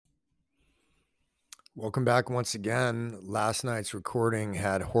Welcome back once again. Last night's recording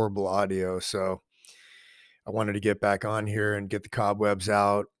had horrible audio, so I wanted to get back on here and get the cobwebs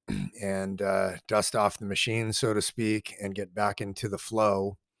out and dust off the machine, so to speak, and get back into the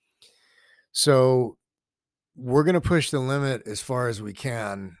flow. So, we're going to push the limit as far as we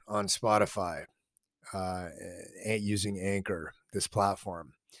can on Spotify, using Anchor, this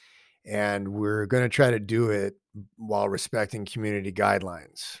platform. And we're going to try to do it while respecting community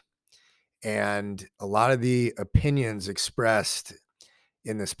guidelines. And a lot of the opinions expressed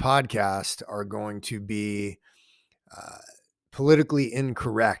in this podcast are going to be uh, politically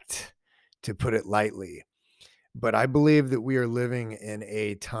incorrect, to put it lightly. But I believe that we are living in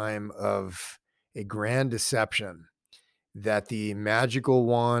a time of a grand deception, that the magical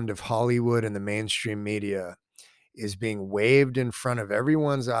wand of Hollywood and the mainstream media is being waved in front of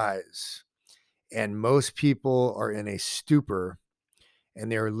everyone's eyes. And most people are in a stupor and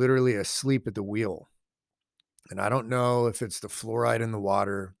they are literally asleep at the wheel. And I don't know if it's the fluoride in the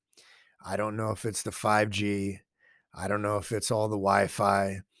water. I don't know if it's the 5G. I don't know if it's all the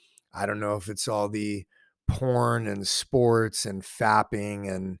Wi-Fi. I don't know if it's all the porn and sports and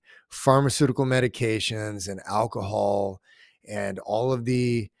fapping and pharmaceutical medications and alcohol and all of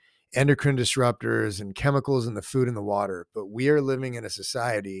the endocrine disruptors and chemicals in the food and the water. But we are living in a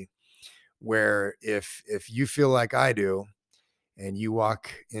society where if you feel like I do and you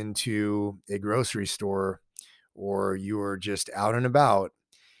walk into a grocery store or you are just out and about,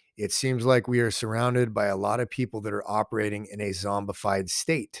 it seems like we are surrounded by a lot of people that are operating in a zombified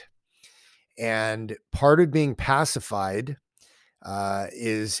state. And part of being pacified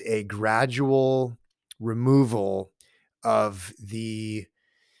is a gradual removal of the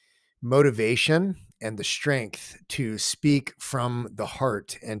motivation and the strength to speak from the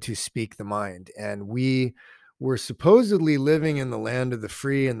heart and to speak the mind. And we were supposedly living in the land of the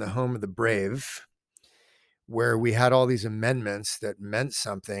free and the home of the brave, where we had all these amendments that meant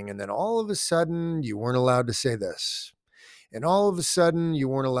something. And then all of a sudden, you weren't allowed to say this. And all of a sudden, you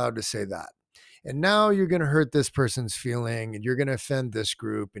weren't allowed to say that. And now you're going to hurt this person's feeling and you're going to offend this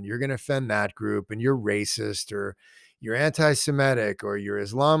group and you're going to offend that group and you're racist or you're anti-Semitic or you're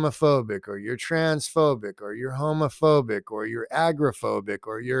Islamophobic or you're transphobic or you're homophobic or you're agoraphobic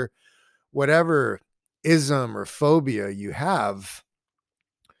or you're whatever ism or phobia you have.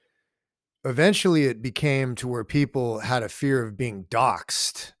 Eventually it became to where people had a fear of being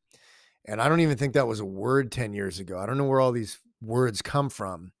doxxed. And I don't even think that was a word 10 years ago. I don't know where all these words come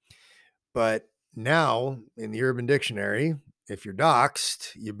from. But now in the Urban Dictionary, if you're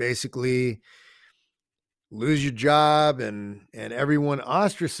doxxed, you basically lose your job and everyone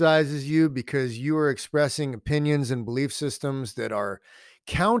ostracizes you because you are expressing opinions and belief systems that are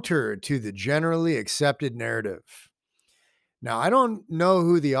counter to the generally accepted narrative. Now, I don't know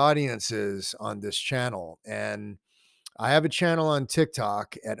who the audience is on this channel, and I have a channel on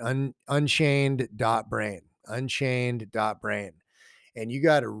TikTok at unchained.brain, unchained.brain. And you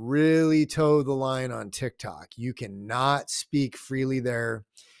got to really toe the line on TikTok. You cannot speak freely there.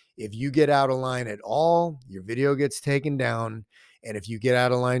 If you get out of line at all, your video gets taken down. And if you get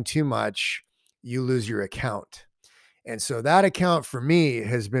out of line too much, you lose your account. And so that account for me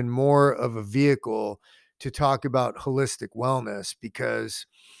has been more of a vehicle to talk about holistic wellness, because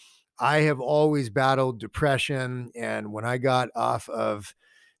I have always battled depression. And when I got off of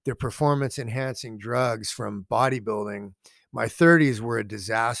the performance enhancing drugs from bodybuilding, my 30s were a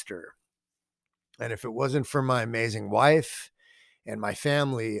disaster. And if it wasn't for my amazing wife and my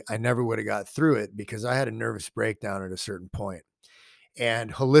family, I never would have got through it because I had a nervous breakdown at a certain point.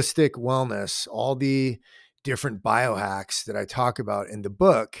 And holistic wellness, all the different biohacks that I talk about in the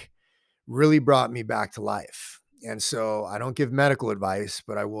book, really brought me back to life. And so I don't give medical advice,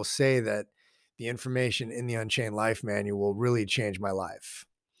 but I will say that the information in the Unchained Life Manual really changed my life.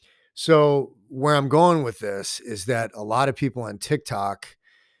 So where I'm going with this is that a lot of people on TikTok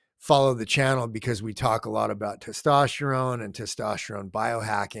follow the channel because we talk a lot about testosterone and testosterone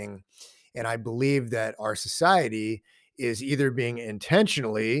biohacking. And I believe that our society is either being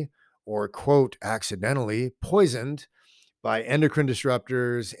intentionally or, quote, accidentally poisoned by endocrine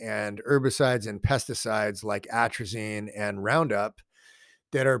disruptors and herbicides and pesticides like atrazine and Roundup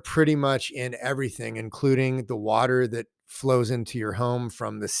that are pretty much in everything, including the water that flows into your home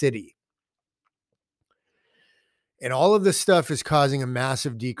from the city. And all of this stuff is causing a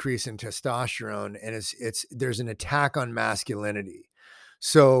massive decrease in testosterone, and there's an attack on masculinity.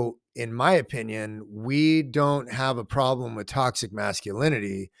 So in my opinion, we don't have a problem with toxic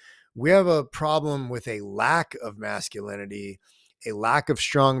masculinity. We have a problem with a lack of masculinity, a lack of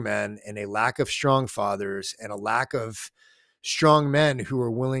strong men, and a lack of strong fathers, and a lack of strong men who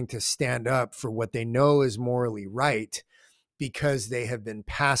are willing to stand up for what they know is morally right because they have been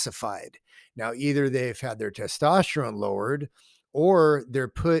pacified. Now, either they've had their testosterone lowered or they're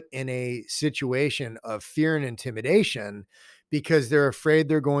put in a situation of fear and intimidation because they're afraid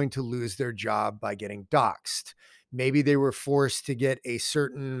they're going to lose their job by getting doxxed. Maybe they were forced to get a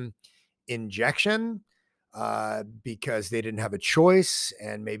certain injection because they didn't have a choice,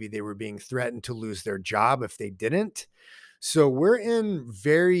 and maybe they were being threatened to lose their job if they didn't. So we're in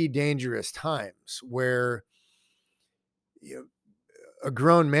very dangerous times where, you know, a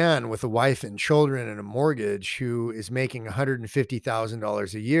grown man with a wife and children and a mortgage who is making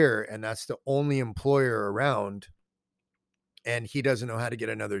 $150,000 a year, and that's the only employer around, and he doesn't know how to get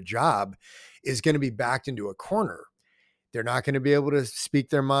another job, is going to be backed into a corner. They're not going to be able to speak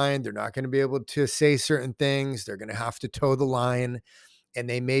their mind. They're not going to be able to say certain things. They're going to have to toe the line, and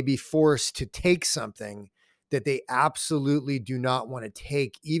they may be forced to take something that they absolutely do not want to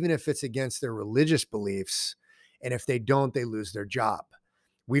take, even if it's against their religious beliefs. And if they don't, they lose their job.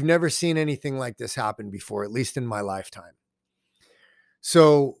 We've never seen anything like this happen before, at least in my lifetime.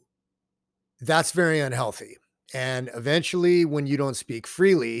 So that's very unhealthy. And eventually, when you don't speak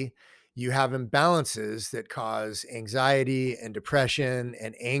freely, you have imbalances that cause anxiety and depression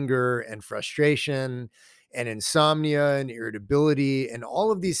and anger and frustration and insomnia and irritability and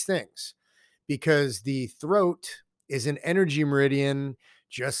all of these things, because the throat is an energy meridian,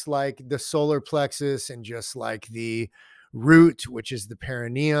 just like the solar plexus and just like the root, which is the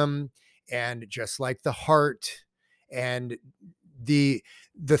perineum, and just like the heart. And the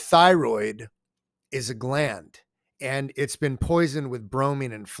thyroid is a gland, and it's been poisoned with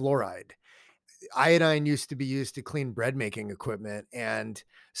bromine and fluoride. Iodine used to be used to clean bread making equipment, and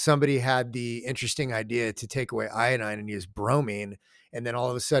somebody had the interesting idea to take away iodine and use bromine, and then all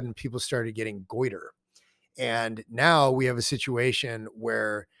of a sudden people started getting goiter. And now we have a situation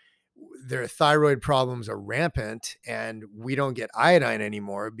where their thyroid problems are rampant, and we don't get iodine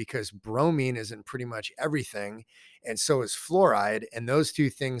anymore because bromine is in pretty much everything. And so is fluoride. And those two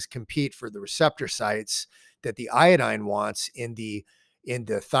things compete for the receptor sites that the iodine wants in the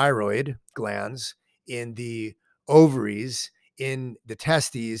thyroid glands, in the ovaries, in the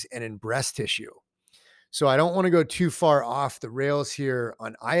testes, and in breast tissue. So I don't want to go too far off the rails here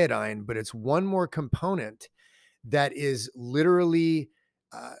on iodine, but it's one more component that is literally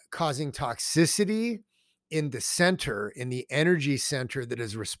causing toxicity in the center, in the energy center that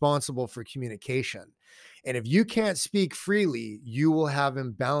is responsible for communication. And if you can't speak freely, you will have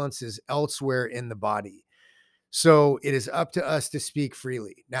imbalances elsewhere in the body. So it is up to us to speak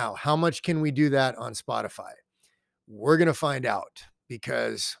freely. Now, how much can we do that on Spotify? We're going to find out,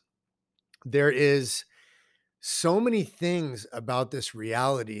 because there is so many things about this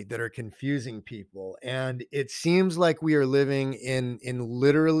reality that are confusing people, and it seems like we are living in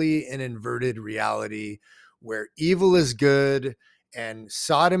literally an inverted reality where evil is good and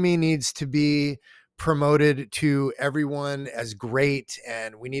sodomy needs to be promoted to everyone as great,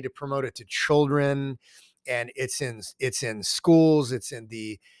 and we need to promote it to children, and it's in schools, it's in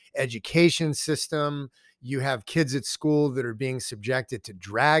the education system. You have kids at school that are being subjected to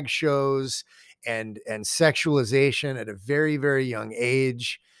drag shows and sexualization at a very, very young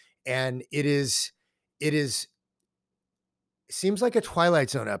age. And it seems like a Twilight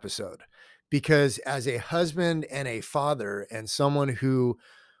Zone episode, because as a husband and a father and someone who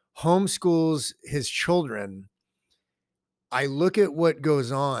homeschools his children, I look at what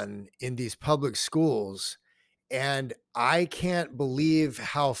goes on in these public schools, and I can't believe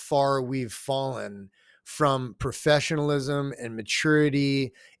how far we've fallen from professionalism and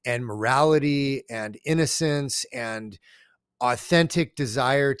maturity and morality and innocence and authentic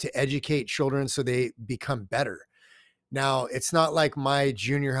desire to educate children so they become better. Now, it's not like my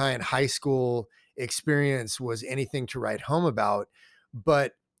junior high and high school experience was anything to write home about,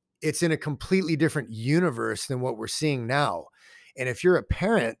 but it's in a completely different universe than what we're seeing now. And if you're a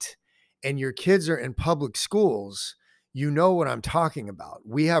parent and your kids are in public schools, you know what I'm talking about.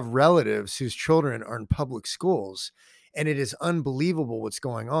 We have relatives whose children are in public schools, and it is unbelievable what's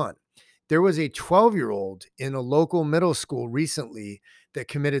going on. There was a 12-year-old in a local middle school recently that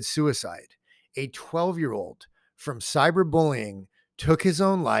committed suicide. A 12-year-old from cyberbullying took his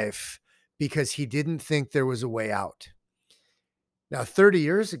own life because he didn't think there was a way out. Now, 30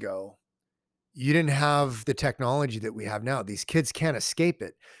 years ago, you didn't have the technology that we have now. These kids can't escape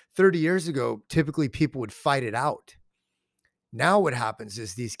it. 30 years ago, typically people would fight it out. Now what happens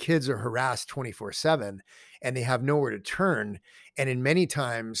is these kids are harassed 24/7 and they have nowhere to turn. And in many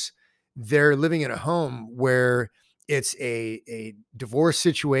times, they're living in a home where it's a divorce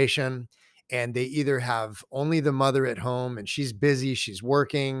situation, and they either have only the mother at home and she's busy, she's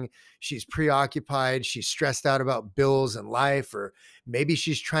working, she's preoccupied, she's stressed out about bills and life, or maybe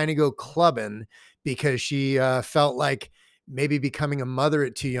she's trying to go clubbing because she felt like maybe becoming a mother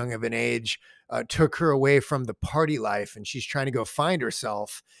at too young of an age took her away from the party life and she's trying to go find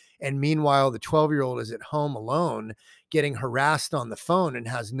herself. And meanwhile, the 12-year-old is at home alone, getting harassed on the phone and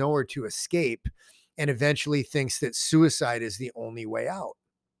has nowhere to escape, and eventually thinks that suicide is the only way out.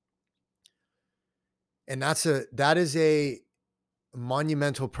 And that is a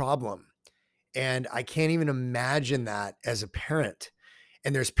monumental problem. And I can't even imagine that as a parent.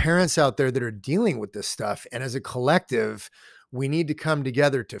 And there's parents out there that are dealing with this stuff. And as a collective, we need to come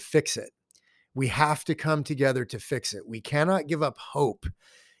together to fix it. We have to come together to fix it. We cannot give up hope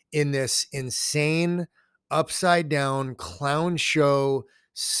in this insane, upside down clown show,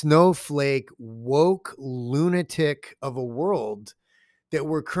 snowflake, woke lunatic of a world that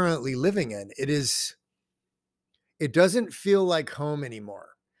we're currently living in. It doesn't feel like home anymore.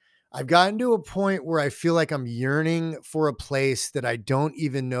 I've gotten to a point where I feel like I'm yearning for a place that I don't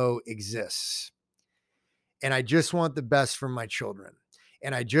even know exists. And I just want the best for my children.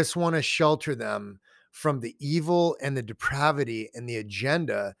 And I just want to shelter them from the evil and the depravity and the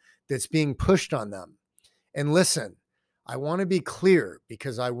agenda that's being pushed on them. And listen, I want to be clear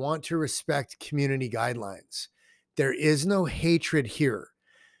because I want to respect community guidelines. There is no hatred here.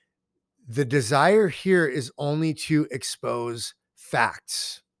 The desire here is only to expose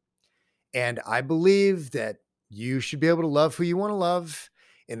facts. And I believe that you should be able to love who you want to love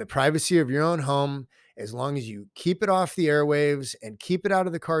in the privacy of your own home, as long as you keep it off the airwaves and keep it out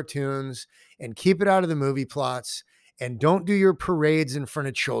of the cartoons and keep it out of the movie plots and don't do your parades in front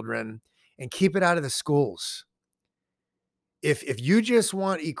of children and keep it out of the schools. If you just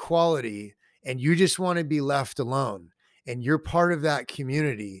want equality and you just want to be left alone and you're part of that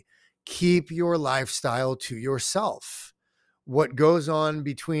community, keep your lifestyle to yourself. What goes on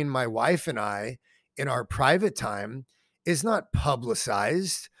between my wife and I in our private time is not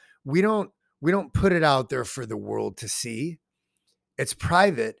publicized. We don't put it out there for the world to see. It's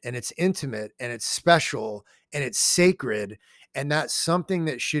private and it's intimate and it's special and it's sacred. And that's something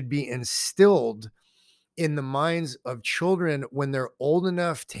that should be instilled in the minds of children when they're old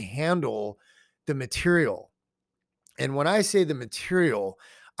enough to handle the material. And when I say the material,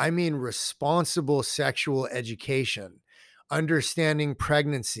 I mean responsible sexual education, understanding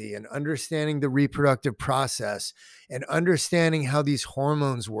pregnancy and understanding the reproductive process and understanding how these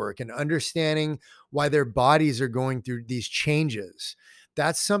hormones work and understanding why their bodies are going through these changes.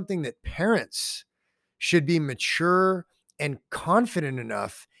 That's something that parents should be mature and confident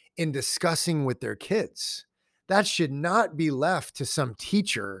enough in discussing with their kids. That should not be left to some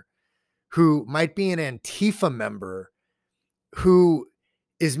teacher who might be an Antifa member who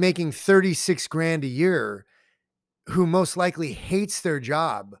is making 36 grand a year, who most likely hates their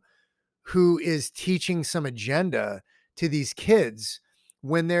job, who is teaching some agenda to these kids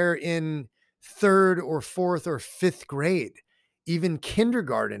when they're in third or fourth or fifth grade, even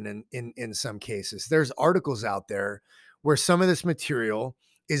kindergarten in some cases. There's articles out there where some of this material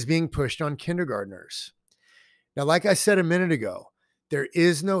is being pushed on kindergartners. Now, like I said a minute ago, there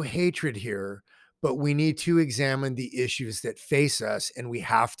is no hatred here, but we need to examine the issues that face us, and we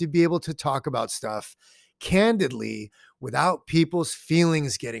have to be able to talk about stuff candidly without people's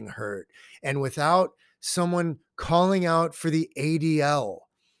feelings getting hurt and without someone calling out for the ADL.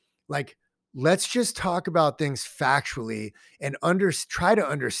 Like, let's just talk about things factually and try to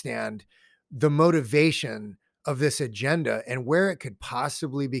understand the motivation of this agenda and where it could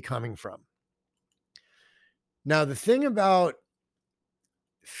possibly be coming from. Now, the thing about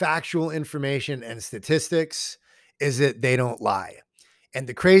factual information and statistics is that they don't lie. And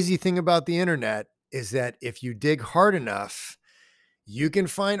the crazy thing about the internet is that if you dig hard enough, you can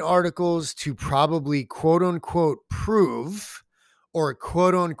find articles to probably quote unquote prove or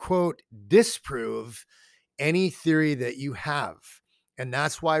quote unquote disprove any theory that you have. And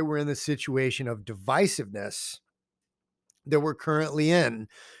that's why we're in the situation of divisiveness that we're currently in,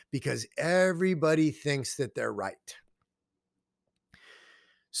 because everybody thinks that they're right.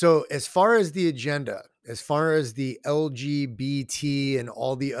 So as far as the agenda, as far as the LGBT and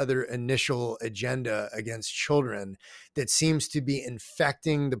all the other initial agenda against children that seems to be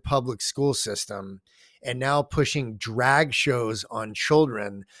infecting the public school system and now pushing drag shows on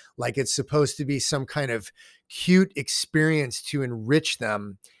children like it's supposed to be some kind of cute experience to enrich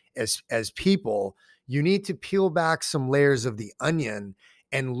them as people, you need to peel back some layers of the onion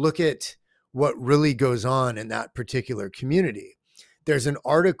and look at what really goes on in that particular community. There's an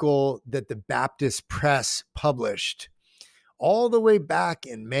article that the Baptist Press published all the way back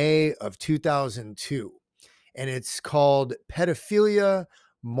in May of 2002. And it's called Pedophilia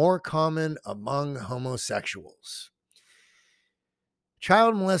More Common Among Homosexuals.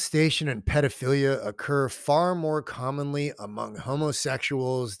 Child molestation and pedophilia occur far more commonly among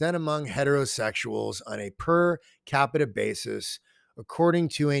homosexuals than among heterosexuals on a per capita basis, according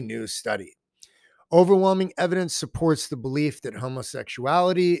to a new study. Overwhelming evidence supports the belief that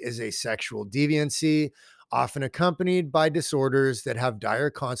homosexuality is a sexual deviancy, often accompanied by disorders that have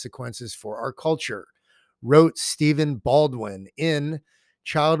dire consequences for our culture, wrote Stephen Baldwin in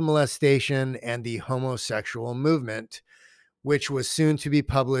Child Molestation and the Homosexual Movement, which was soon to be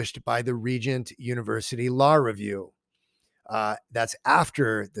published by the Regent University Law Review. That's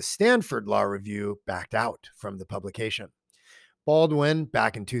after the Stanford Law Review backed out from the publication. Baldwin,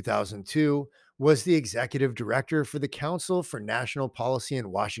 back in 2002, was the executive director for the Council for National Policy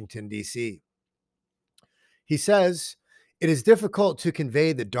in Washington, D.C. He says, "It is difficult to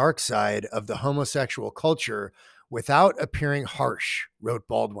convey the dark side of the homosexual culture without appearing harsh," wrote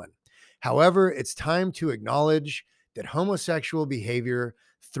Baldwin. "However, it's time to acknowledge that homosexual behavior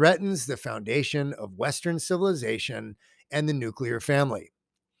threatens the foundation of Western civilization and the nuclear family.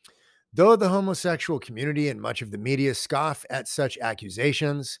 Though the homosexual community and much of the media scoff at such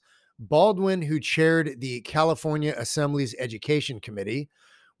accusations, Baldwin, who chaired the California Assembly's Education Committee,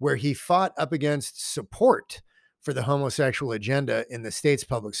 where he fought up against support for the homosexual agenda in the state's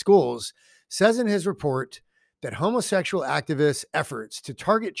public schools, says in his report that homosexual activists' efforts to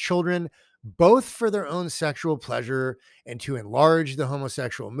target children both for their own sexual pleasure and to enlarge the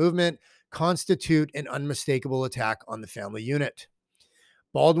homosexual movement constitute an unmistakable attack on the family unit.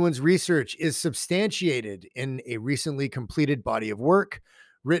 Baldwin's research is substantiated in a recently completed body of work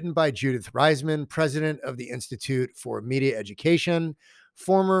written by Judith Reisman, president of the Institute for Media Education,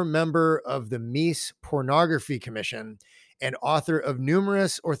 former member of the Mies Pornography Commission, and author of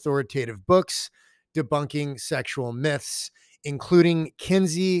numerous authoritative books debunking sexual myths, including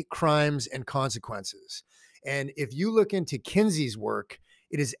Kinsey, Crimes and Consequences. And if you look into Kinsey's work,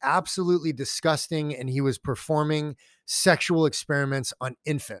 it is absolutely disgusting, and he was performing sexual experiments on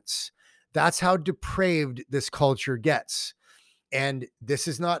infants. That's how depraved this culture gets. And this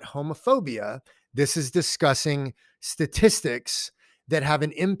is not homophobia. This is discussing statistics that have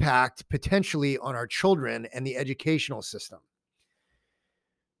an impact potentially on our children and the educational system.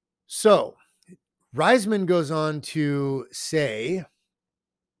 So, Reisman goes on to say,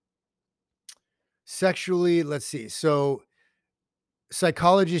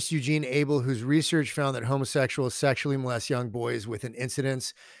 psychologist Eugene Abel, whose research found that homosexuals sexually molest young boys with an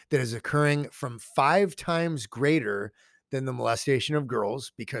incidence that is occurring from 5 times greater than the molestation of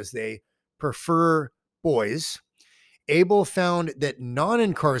girls because they prefer boys. Abel found that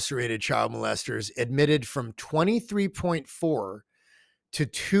non-incarcerated child molesters admitted from 23.4 to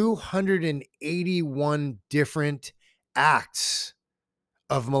 281 different acts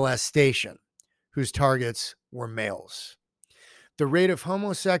of molestation whose targets were males. The rate of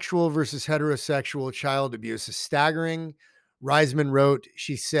homosexual versus heterosexual child abuse is staggering. Reisman wrote,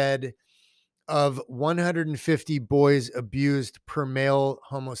 she said, of 150 boys abused per male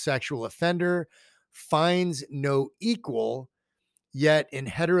homosexual offender finds no equal, yet in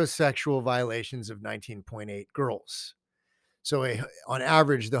heterosexual violations of 19.8 girls. So on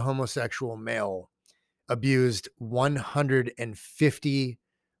average, the homosexual male abused 150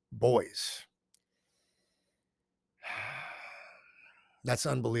 boys. That's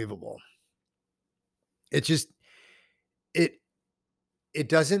unbelievable. It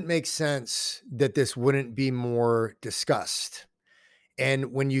doesn't make sense that this wouldn't be more discussed.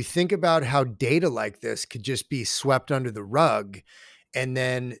 And when you think about how data like this could just be swept under the rug, and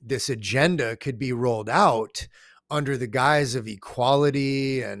then this agenda could be rolled out under the guise of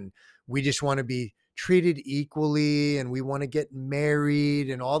equality, and we just want to be treated equally, and we want to get married,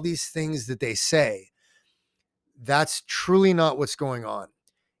 and all these things that they say, that's truly not what's going on.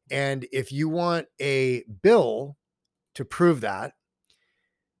 And if you want a bill to prove that,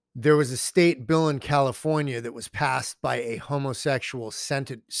 there was a state bill in California that was passed by a homosexual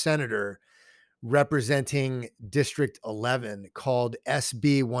senator representing District 11 called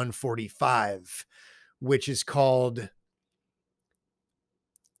SB 145, which is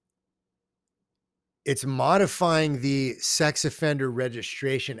it's modifying the Sex Offender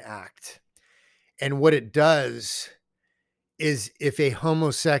Registration Act. And what it does is if a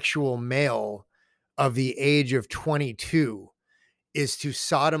homosexual male of the age of 22 is to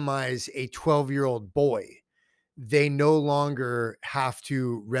sodomize a 12-year-old boy, they no longer have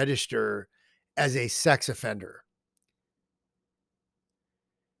to register as a sex offender.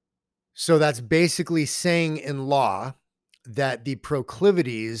 So that's basically saying in law, that the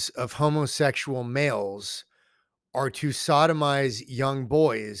proclivities of homosexual males are to sodomize young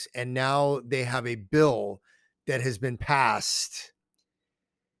boys, and now they have a bill that has been passed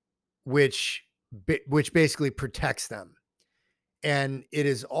which which basically protects them. And it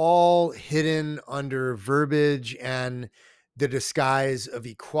is all hidden under verbiage and the disguise of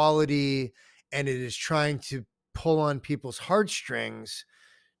equality, and it is trying to pull on people's heartstrings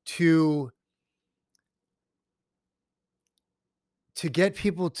to get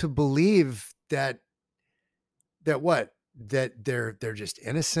people to believe that what that they're just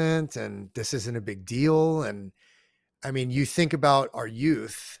innocent and this isn't a big deal. And I mean, you think about our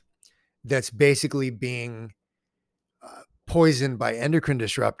youth that's basically being poisoned by endocrine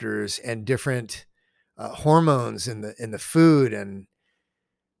disruptors and different hormones in the food, and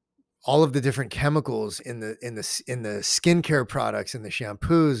all of the different chemicals in the skincare products and the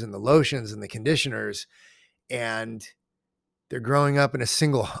shampoos and the lotions and the conditioners. And they're growing up in a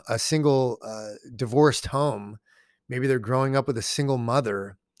single divorced home. Maybe they're growing up with a single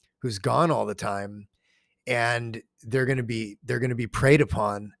mother who's gone all the time, and they're going to be preyed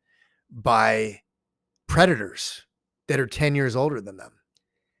upon by predators that are 10 years older than them.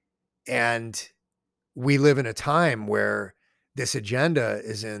 And we live in a time where this agenda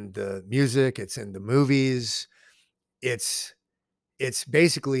is in the music, it's in the movies, it's it's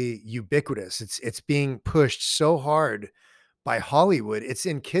basically ubiquitous. It's being pushed so hard by Hollywood. It's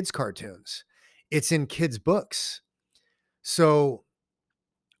in kids' cartoons. It's in kids' books. So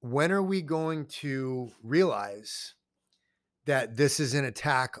when are we going to realize that this is an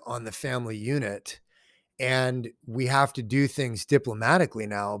attack on the family unit? And we have to do things diplomatically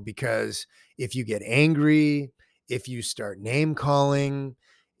now, because if you get angry, if you start name calling,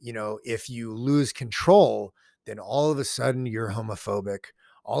 if you lose control, then all of a sudden you're homophobic.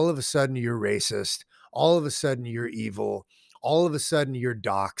 All of a sudden you're racist. All of a sudden you're evil. All of a sudden you're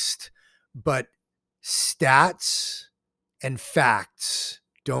doxxed. But stats and facts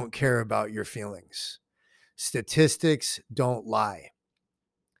don't care about your feelings. Statistics don't lie.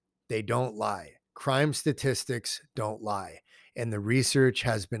 They don't lie. Crime statistics don't lie. And the research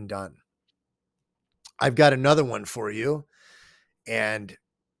has been done. I've got another one for you, and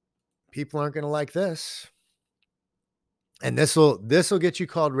people aren't going to like this. And this will get you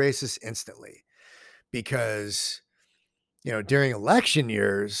called racist instantly, because during election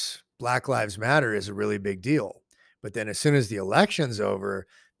years, Black Lives Matter is a really big deal. But then as soon as the election's over,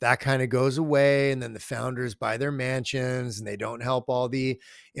 that kind of goes away. And then the founders buy their mansions and they don't help all the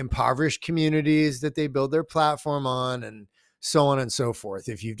impoverished communities that they build their platform on, and so on and so forth,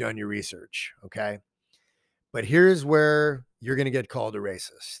 if you've done your research. Okay. But here's where you're going to get called a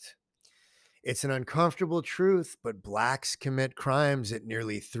racist. It's an uncomfortable truth, but blacks commit crimes at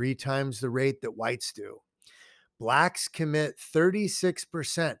nearly 3 times the rate that whites do. Blacks commit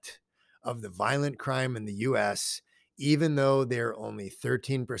 36% of the violent crime in the US, even though they're only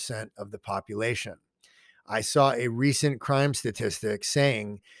 13% of the population. I saw a recent crime statistic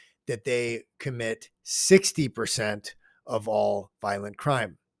saying that they commit 60% of all violent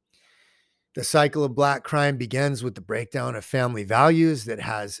crime. The cycle of Black crime begins with the breakdown of family values that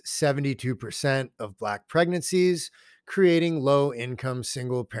has 72% of Black pregnancies, creating low-income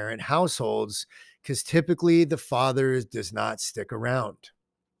single-parent households, because typically the father does not stick around.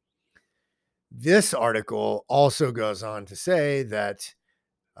 This article also goes on to say that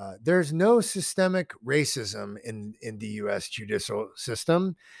there's no systemic racism in the U.S. judicial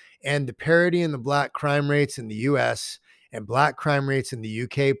system, and the parity in the Black crime rates in the U.S. and Black crime rates in the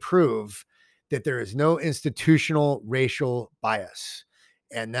U.K. prove that there is no institutional racial bias,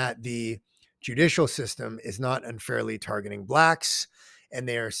 and that the judicial system is not unfairly targeting Blacks. And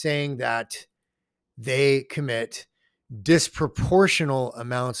they are saying that they commit disproportional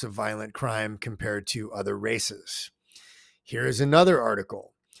amounts of violent crime compared to other races. Here's another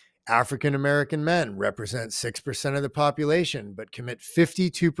article. African American men represent 6% of the population, but commit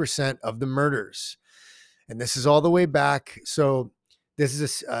 52% of the murders. And this is all the way back. So this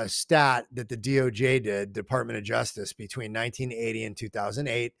is a stat that the DOJ did, Department of Justice, between 1980 and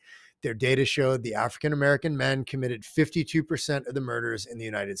 2008. Their data showed the African American men committed 52% of the murders in the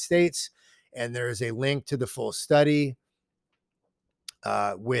United States. And there is a link to the full study,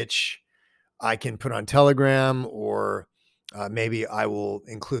 which I can put on Telegram, or maybe I will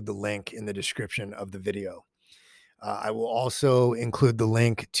include the link in the description of the video. I will also include the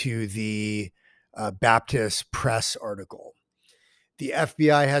link to the Baptist Press article. The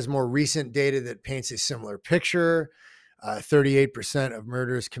FBI has more recent data that paints a similar picture. 38% of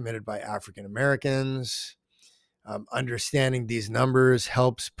murders committed by African Americans. Understanding these numbers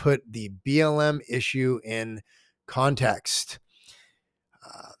helps put the BLM issue in context.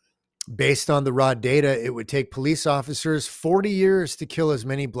 Based on the raw data, it would take police officers 40 years to kill as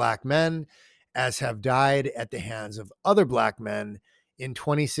many Black men as have died at the hands of other Black men in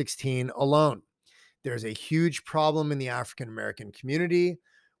 2016 alone. There's a huge problem in the African American community.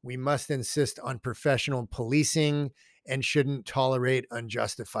 We must insist on professional policing and shouldn't tolerate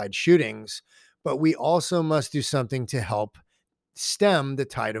unjustified shootings, but we also must do something to help stem the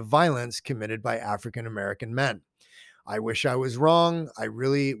tide of violence committed by African American men. I wish I was wrong. I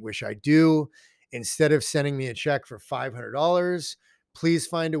really wish I do. Instead of sending me a check for $500, please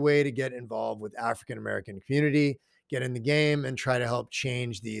find a way to get involved with African American community, get in the game, and try to help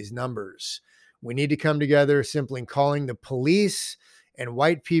change these numbers. We need to come together. Simply calling the police and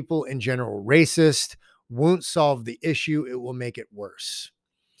white people in general racist won't solve the issue. It will make it worse.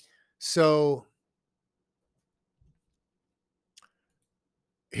 So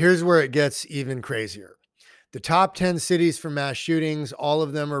here's where it gets even crazier. The top 10 cities for mass shootings, all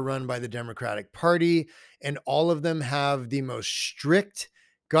of them are run by the Democratic Party, and all of them have the most strict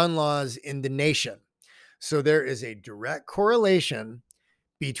gun laws in the nation. So there is a direct correlation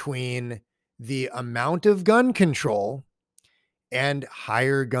between the amount of gun control and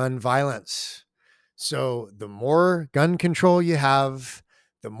higher gun violence. So the more gun control you have,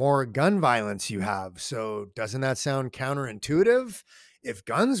 the more gun violence you have. So doesn't that sound counterintuitive? If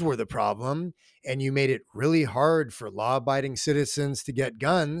guns were the problem and you made it really hard for law-abiding citizens to get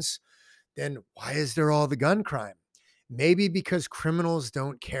guns, then why is there all the gun crime? Maybe because criminals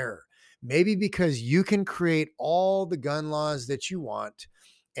don't care. Maybe because you can create all the gun laws that you want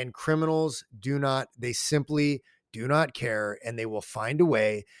and criminals do not, they simply do not care, and they will find a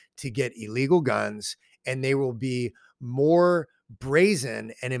way to get illegal guns, and they will be more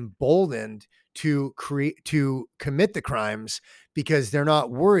brazen and emboldened to commit the crimes because they're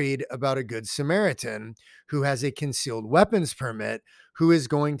not worried about a good Samaritan who has a concealed weapons permit who is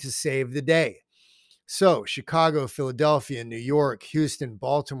going to save the day. So Chicago, Philadelphia, New York, Houston,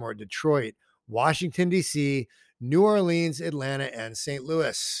 Baltimore, Detroit, Washington, D.C., New Orleans, Atlanta, and St.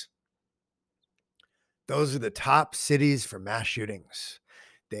 Louis. Those are the top cities for mass shootings.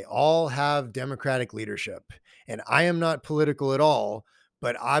 They all have Democratic leadership. And I am not political at all,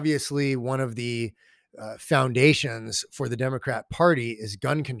 but obviously one of the foundations for the Democrat Party is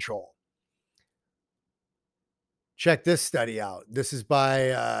gun control. Check this study out. This is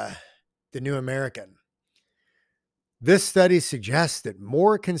by the New American. This study suggests that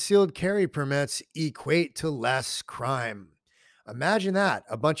more concealed carry permits equate to less crime. Imagine that,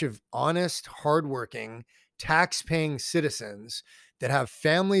 a bunch of honest, hardworking, tax-paying citizens that have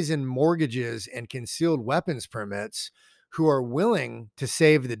families and mortgages and concealed weapons permits who are willing to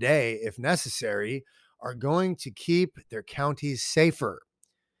save the day if necessary are going to keep their counties safer.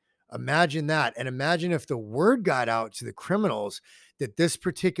 Imagine that. And imagine if the word got out to the criminals that this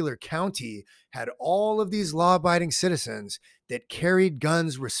particular county had all of these law-abiding citizens that carried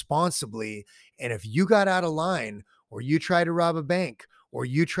guns responsibly. And if you got out of line, or you tried to rob a bank, or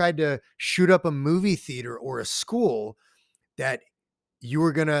you tried to shoot up a movie theater or a school, that you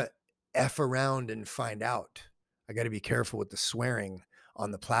were going to F around and find out. I got to be careful with the swearing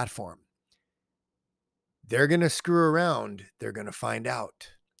on the platform. They're going to screw around. They're going to find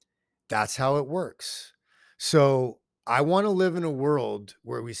out. That's how it works. So I want to live in a world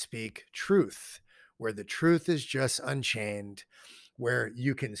where we speak truth, where the truth is just unchained, where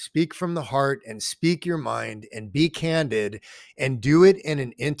you can speak from the heart and speak your mind and be candid and do it in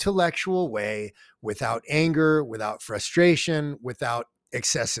an intellectual way without anger, without frustration, without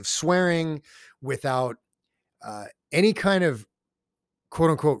excessive swearing, without any kind of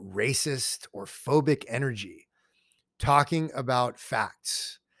quote unquote racist or phobic energy, talking about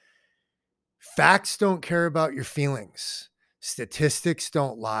facts. Facts don't care about your feelings. Statistics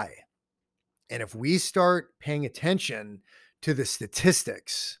don't lie. And if we start paying attention to the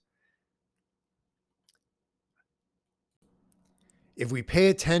statistics, if we pay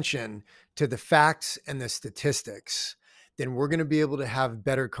attention to the facts and the statistics, then we're going to be able to have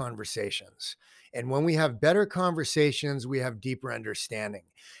better conversations. And when we have better conversations, we have deeper understanding.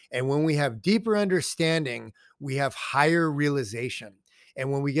 And when we have deeper understanding, we have higher realization.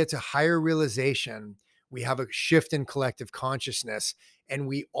 And when we get to higher realization, we have a shift in collective consciousness, and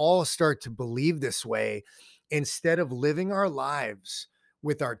we all start to believe this way instead of living our lives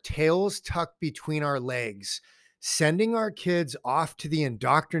with our tails tucked between our legs, sending our kids off to the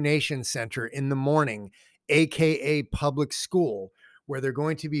indoctrination center in the morning, AKA public school, where they're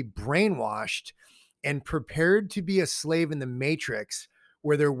going to be brainwashed and prepared to be a slave in the matrix,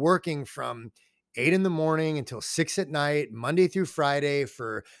 where they're working from 8 in the morning until 6 at night, Monday through Friday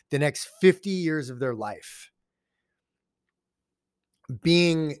for the next 50 years of their life.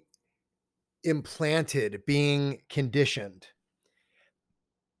 being implanted, being conditioned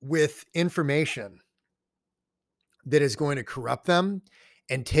with information that is going to corrupt them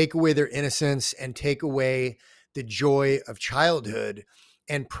and take away their innocence and take away the joy of childhood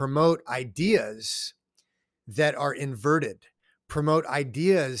and promote ideas that are inverted, promote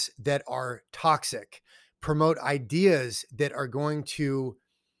ideas that are toxic, promote ideas that are going to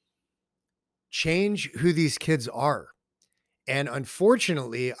change who these kids are. And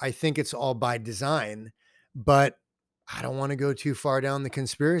unfortunately, I think it's all by design, but I don't want to go too far down the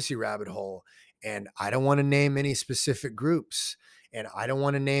conspiracy rabbit hole. And I don't want to name any specific groups. And I don't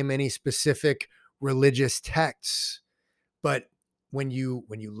want to name any specific religious texts. But when you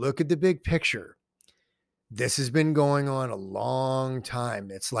look at the big picture, this has been going on a long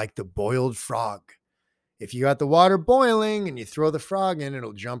time. It's like the boiled frog. If you got the water boiling and you throw the frog in,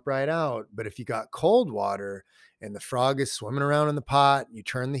 it'll jump right out. But if you got cold water and the frog is swimming around in the pot, you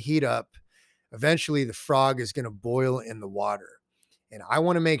turn the heat up, eventually the frog is going to boil in the water. And I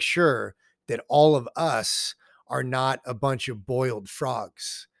want to make sure that all of us are not a bunch of boiled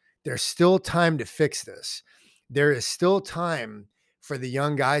frogs. There's still time to fix this. There is still time for the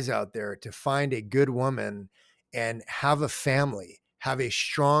young guys out there to find a good woman and have a family, have a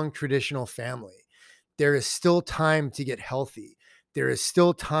strong traditional family. There is still time to get healthy. There is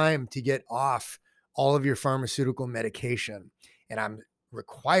still time to get off all of your pharmaceutical medication. And I'm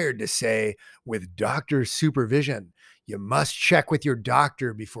required to say, with doctor supervision, you must check with your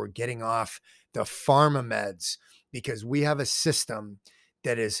doctor before getting off the pharma meds, because we have a system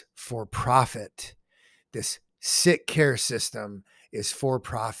that is for profit. This sick care system is for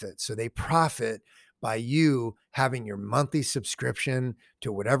profit. So they profit by you having your monthly subscription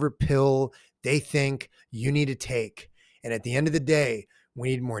to whatever pill they think you need to take. And at the end of the day, we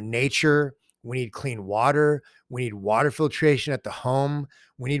need more nature. We need clean water. We need water filtration at the home.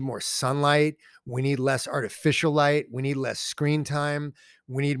 We need more sunlight. We need less artificial light. We need less screen time.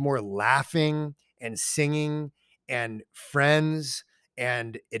 We need more laughing and singing and friends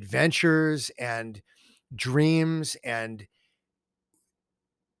and adventures and dreams. And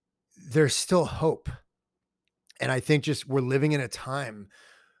there's still hope. And I think just we're living in a time,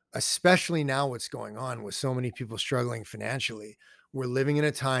 especially now what's going on with so many people struggling financially, we're living in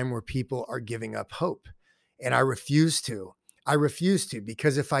a time where people are giving up hope. And I refuse to. I refuse to,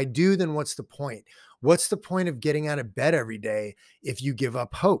 because if I do, then what's the point? What's the point of getting out of bed every day if you give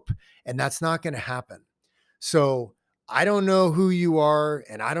up hope? And that's not going to happen. So I don't know who you are,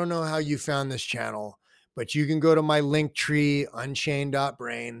 and I don't know how you found this channel, but you can go to my link tree,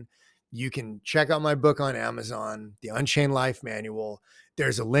 unchained.brain. You can check out my book on Amazon, The Unchained Life Manual.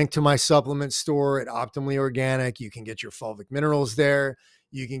 There's a link to my supplement store at Optimally Organic. You can get your fulvic minerals there.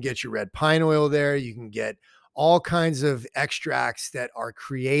 You can get your red pine oil there. You can get all kinds of extracts that are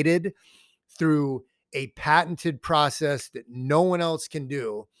created through a patented process that no one else can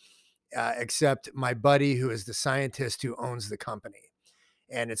do, except my buddy, who is the scientist who owns the company.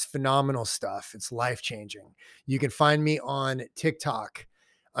 And it's phenomenal stuff. It's life-changing. You can find me on TikTok,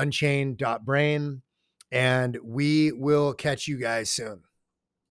 unchained.brain, and we will catch you guys soon.